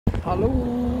Hallo,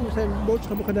 we zijn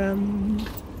boodschappen gedaan.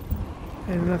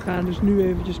 En we gaan dus nu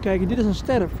eventjes kijken. Dit is een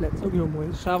sterrenflat, ook heel mooi.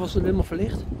 S'avonds is het helemaal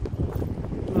verlicht.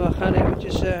 We gaan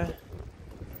eventjes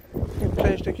een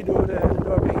klein stukje door het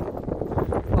dorp heen.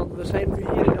 Want we zijn nu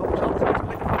hier in hoogezand. Dus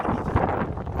we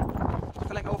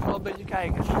gaan lekker overal een beetje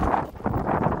kijken.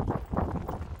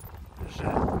 Dus we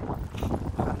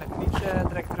gaan lekker niet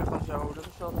direct terug of zo. Dat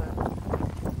is dan,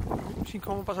 misschien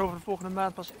komen we pas over de volgende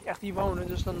maand pas echt hier wonen.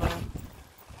 Dus dan...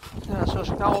 Ja, zoals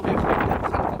ik nou alweer gehoord heb,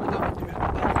 gaat het allemaal niet meer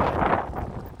gebeuren.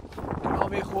 Ik heb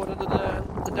alweer gehoord dat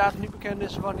de datum niet bekend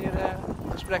is wanneer het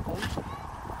gesprek komt.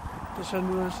 Dus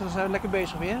dan zijn we lekker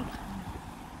bezig weer.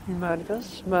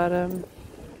 Humanitas. Maar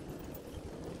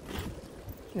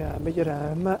ja, een beetje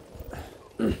raar. Maar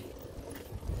ik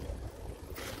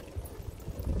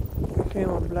ben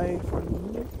helemaal blij voor nu.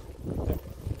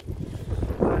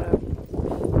 Maar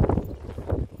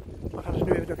we gaan dus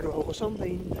nu even lekker door hoogezand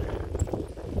heen.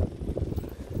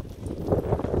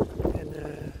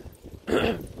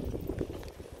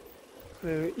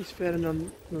 We iets verder dan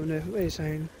we net geweest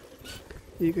zijn.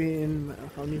 Hier kun je in, maar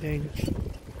we gaan niet heen. We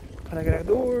gaan lekker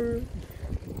rechtdoor.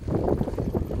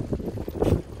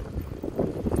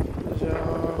 Zo.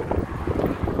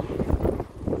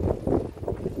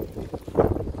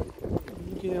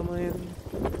 Moet je helemaal in.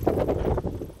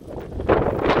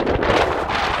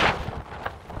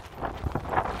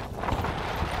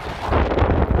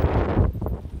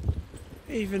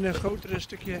 Even een grotere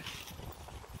stukje.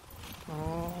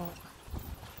 Oh.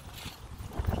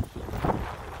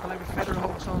 Ga lekker verder de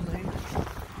hoogezand heen.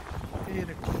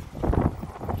 Heerlijk.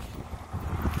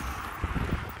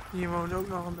 Hier woont ook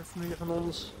nog een familie van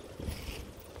ons.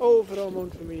 Overal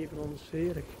woont familie van ons.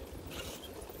 Heerlijk.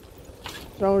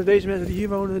 Trouwens, deze mensen die hier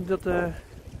wonen,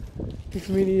 die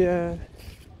familie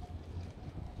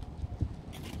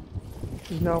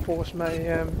is nou volgens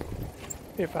mij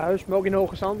weer verhuisd. Maar ook in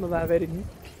hoogezand, maar waar weet ik niet.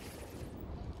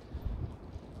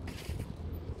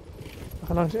 We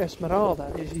gaan langs Esmeralda,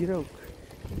 die is hier ook.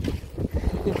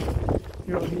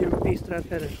 Hier ook 1 straat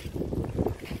verder.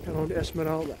 Daar woont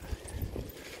Esmeralda.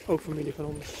 Ook familie van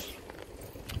ons.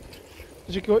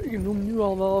 Dus ik noem nu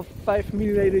al wel 5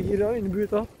 familieleden hier in de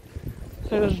buurt al. Er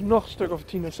zijn dus nog een stuk of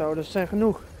 10 of zo, dus dat zijn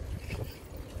genoeg.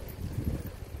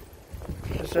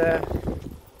 Dus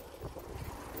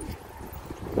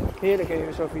heerlijk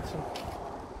even zo fietsen.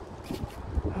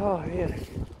 Oh, heerlijk.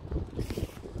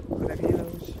 Lekker hier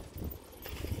langs.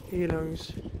 Hier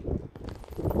langs.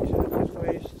 Hier zijn we net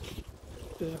geweest.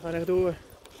 Dus we gaan rechtdoor.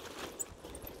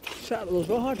 Het zadel is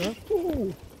wel hard hoor.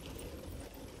 Oeh.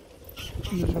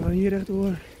 Dus we gaan hier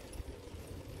rechtdoor.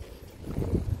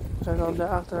 We zijn al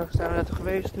daarachter, zijn we net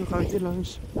geweest. Nu gaan we hier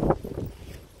langs.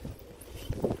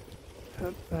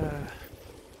 Hoppa.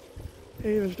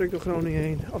 Even een stuk door Groningen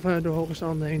heen. Of door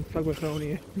hoogezand heen, vlakbij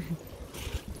Groningen.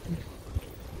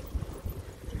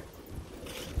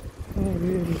 Oh,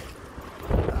 heerlijk.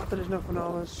 Er is nog van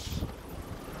alles.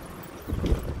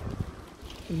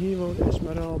 En hier woont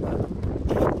Esmeralda.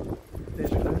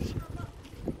 Deze fles.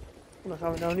 En daar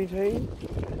gaan we nou niet heen.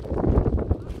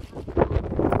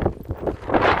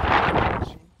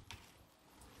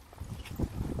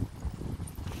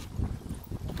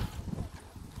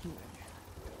 Nee.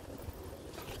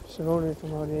 Ze wonen er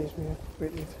nou niet eens meer. Ik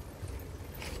weet niet.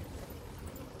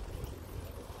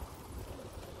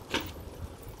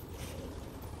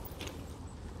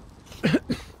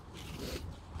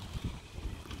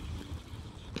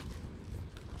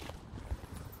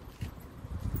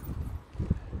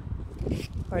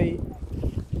 Hoi.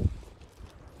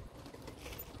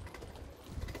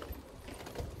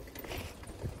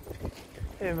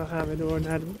 En we gaan weer door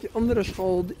naar de andere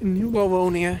school in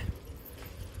nieuwbouwwoningen.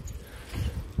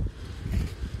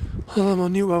 Allemaal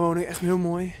nieuwbouwwoningen, echt heel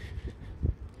mooi.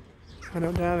 We gaan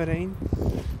ook daar weer heen.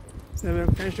 We hebben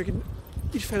een klein stukje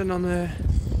iets verder dan. We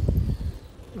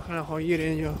gaan nou gewoon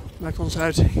hierin, joh. Maakt ons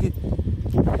uit.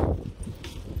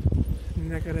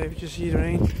 Lekker eventjes hier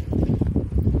doorheen.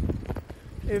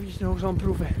 Eventjes de hoogzand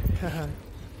proeven. We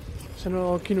zijn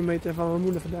al een kilometer van mijn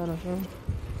moeder vandaan of zo.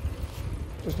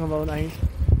 Dat is nog wel een eind.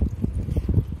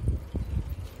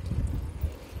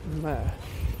 Maar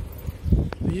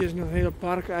hier is nog een hele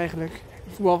park eigenlijk.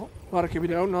 Een voetbalpark heb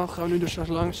je er ook nog. Gaan we nu dus straks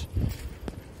langs.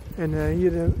 En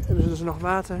hier hebben ze dus nog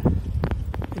water.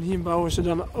 En hier bouwen ze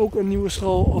dan ook een nieuwe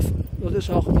school. Of dat is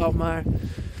al gebouwd, maar er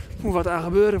moet wat aan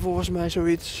gebeuren volgens mij,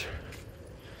 zoiets.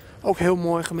 Ook heel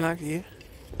mooi gemaakt hier.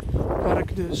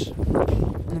 Park dus.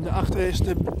 En daarachter is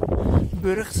de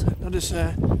Burgt. Dat is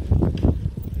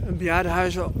een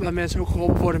bejaardenhuis waar mensen ook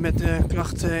geholpen worden met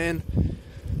klachten en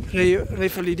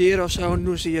revalideren of zo. Dat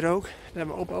doen ze hier ook. Daar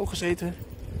hebben we opa ook gezeten.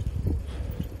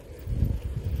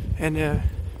 En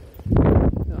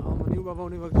allemaal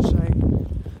nieuwbouwwoningen wat ik dus zei.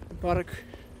 Een park.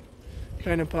 Een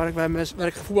klein park waar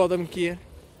ik gevoetbald heb een keer.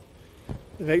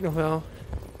 Dat weet ik nog wel.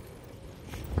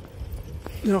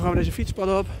 Nu gaan we deze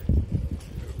fietspad op.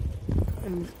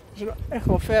 En we zijn echt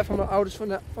wel ver van mijn ouders, van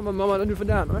mijn mama er nu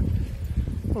vandaan hoor.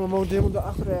 Mama woont helemaal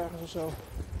daarachter ergens of zo.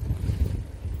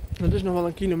 Dat is nog wel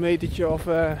een kilometertje of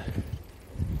nou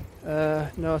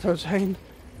wat zou het zijn?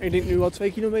 Ik denk nu al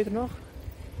 2 kilometer nog.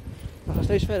 We gaan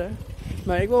steeds verder.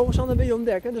 Maar ik wil hoogezand een beetje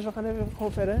ontdekken, dus we gaan even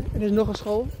gewoon verder. En er is nog een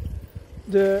school.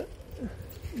 De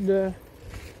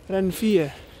Ren 4.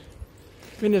 Ik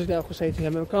weet niet of ik daar ook gezeten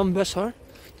heb, maar het kan best hoor.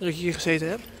 Dat ik hier gezeten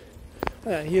heb.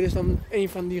 Nou ja, hier is dan een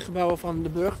van die gebouwen van de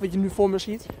burg, wat je nu voor me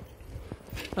ziet.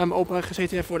 Waar mijn opa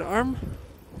gezeten heeft voor de arm.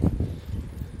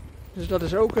 Dus dat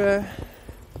is ook... nou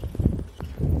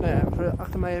ja,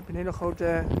 achter mij heb je een hele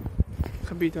grote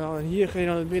gebied al. En hier ga je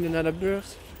dan binnen naar de burg.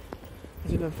 Er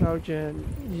zit een vrouwtje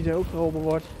die er ook geholpen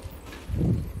wordt.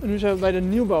 En nu zijn we bij de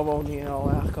nieuwbouwwoningen al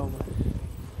aangekomen.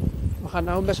 We gaan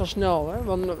nou best wel snel, hè?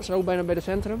 Want we zijn ook bijna bij het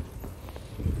centrum.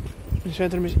 Het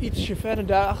centrum is ietsje verder,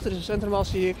 daarachter is het centrum al,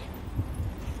 zie ik.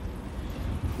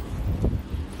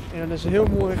 En dat is heel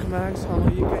mooi gemaakt.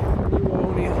 Allemaal hier nieuwe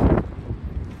woningen.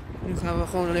 Nu gaan we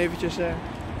gewoon eventjes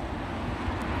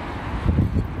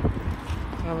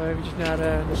naar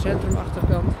de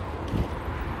centrumachterkant.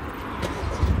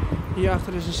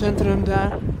 Hierachter is het centrum,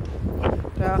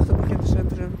 daarachter begint het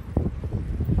centrum.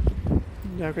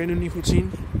 Daar kun je nu niet goed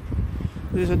zien.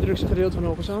 Dit is het drukste gedeelte van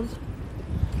Hoogezand.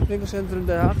 Het winkelcentrum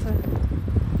daarachter.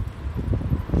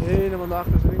 Helemaal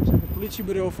daarachter is het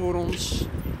politiebureau voor ons.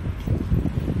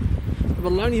 We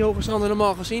hebben lang niet Hoogezand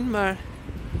helemaal gezien, maar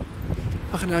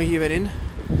we gaan nou hier weer in.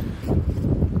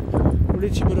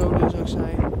 Politiebureau dus ook zei.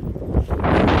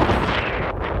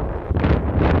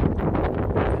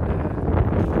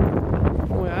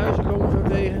 Mooie huizen komen we zo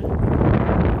tegen.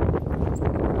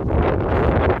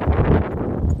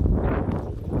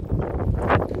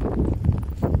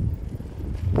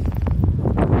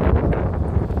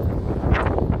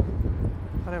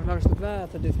 We gaan even langs het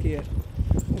water dit keer.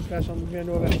 In plaats van weer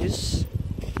doorwegjes.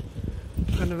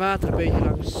 We gaan de water een beetje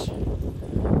langs.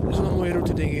 Dat is wel een mooie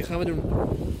route denk ik. Gaan we doen.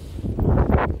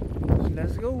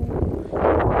 Let's go!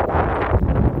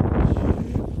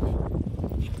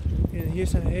 En hier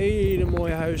staan hele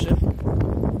mooie huizen.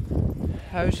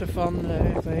 Huizen van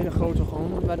echt een hele grote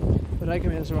gewoon. Waar rijke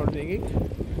mensen wonen denk ik.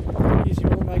 Hier zien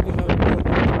we ook rijke mensen wonen.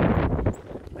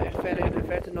 Echt verder in de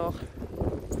verte nog.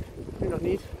 Nu nog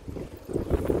niet.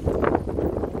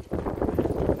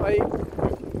 Hoi.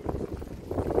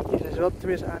 Hier zijn ze wel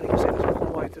tenminste aardig. Hier zeggen ze ook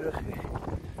gewoon mooi terug.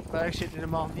 Maar ik zit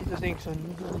helemaal niet. Dat is denk ik zo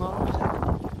niet normaal.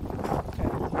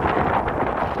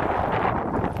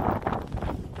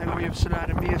 Dan kom je op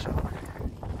Zware Meer zo.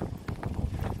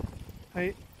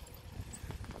 Hey.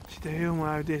 Het ziet er heel mooi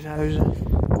uit deze huizen.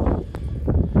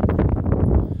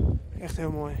 Echt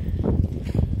heel mooi.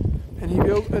 En hier heb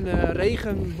je ook een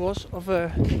regenbos. Of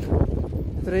het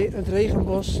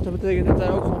regenbos. Dat betekent dat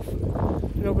daar ook gewoon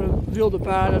lopen wilde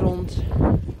paarden rond.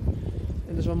 En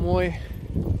dat is wel mooi.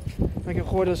 Maar ik heb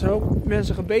gehoord dat er ook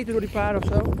mensen gebeten door die paarden of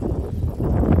zo.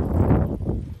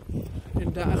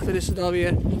 En daarachter is het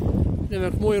alweer. Dan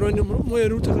heb ik een mooie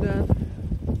route gedaan.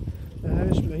 De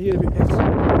huis, maar hier heb je echt.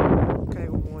 Kijk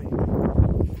hoe mooi.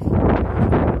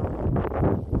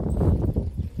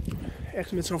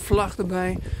 Echt met zo'n vlag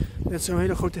erbij. Met zo'n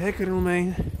hele grote hek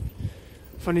eromheen.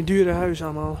 Van die dure huizen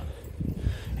allemaal.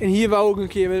 En hier wou ik een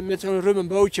keer met zo'n rummen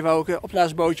bootje,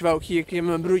 opblaasbootje, wou ik hier een keer met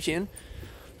mijn broertje in.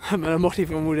 Maar dat mocht niet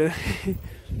van mijn moeder.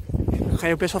 Dan ga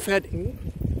je ook best wel ver, denk ik.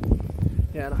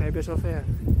 Ja, dan ga je best wel ver.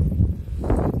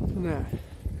 Nou,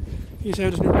 hier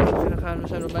zijn we dus nu en dan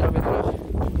zijn we bijna weer terug.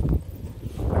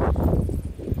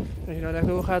 Als je nou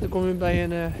rechtdoor gaat, dan kom je bij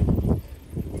een...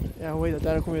 ja, hoe heet dat?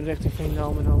 Daar kom je richting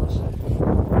Veendam en alles. Dan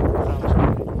gaan we zo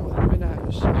weer naar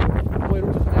huis. Mooie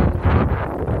route gedaan.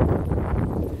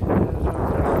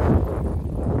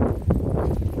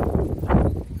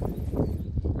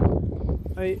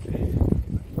 Hoi.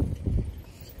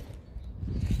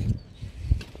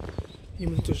 Hier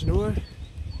moet het tussendoor.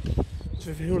 Dus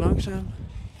even heel langzaam.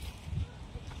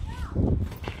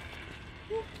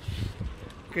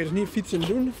 Oké, dus niet fietsen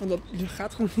doen, want dat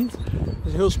gaat gewoon niet. Dat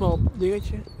is een heel smal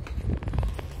dingetje.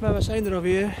 Maar we zijn er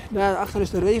alweer. Daarachter is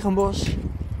de regenbos.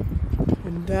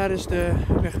 En daar is de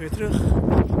weg weer terug.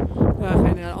 Daar ga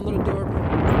je naar een andere dorp.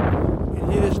 En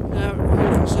hier is naar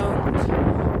hoogezand,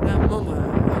 naar mama.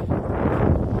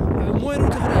 We hebben een mooie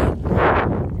route gedaan.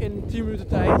 In 10 minuten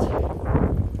tijd. Dus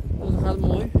dat gaat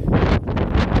mooi.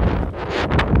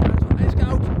 Het is wel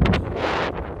ijskoud.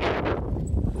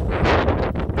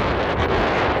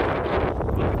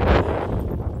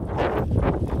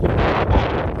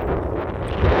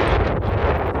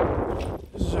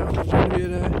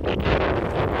 weer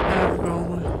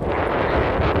aangekomen.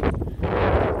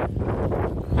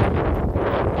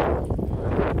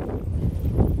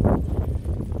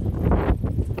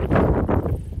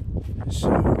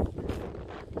 Zo.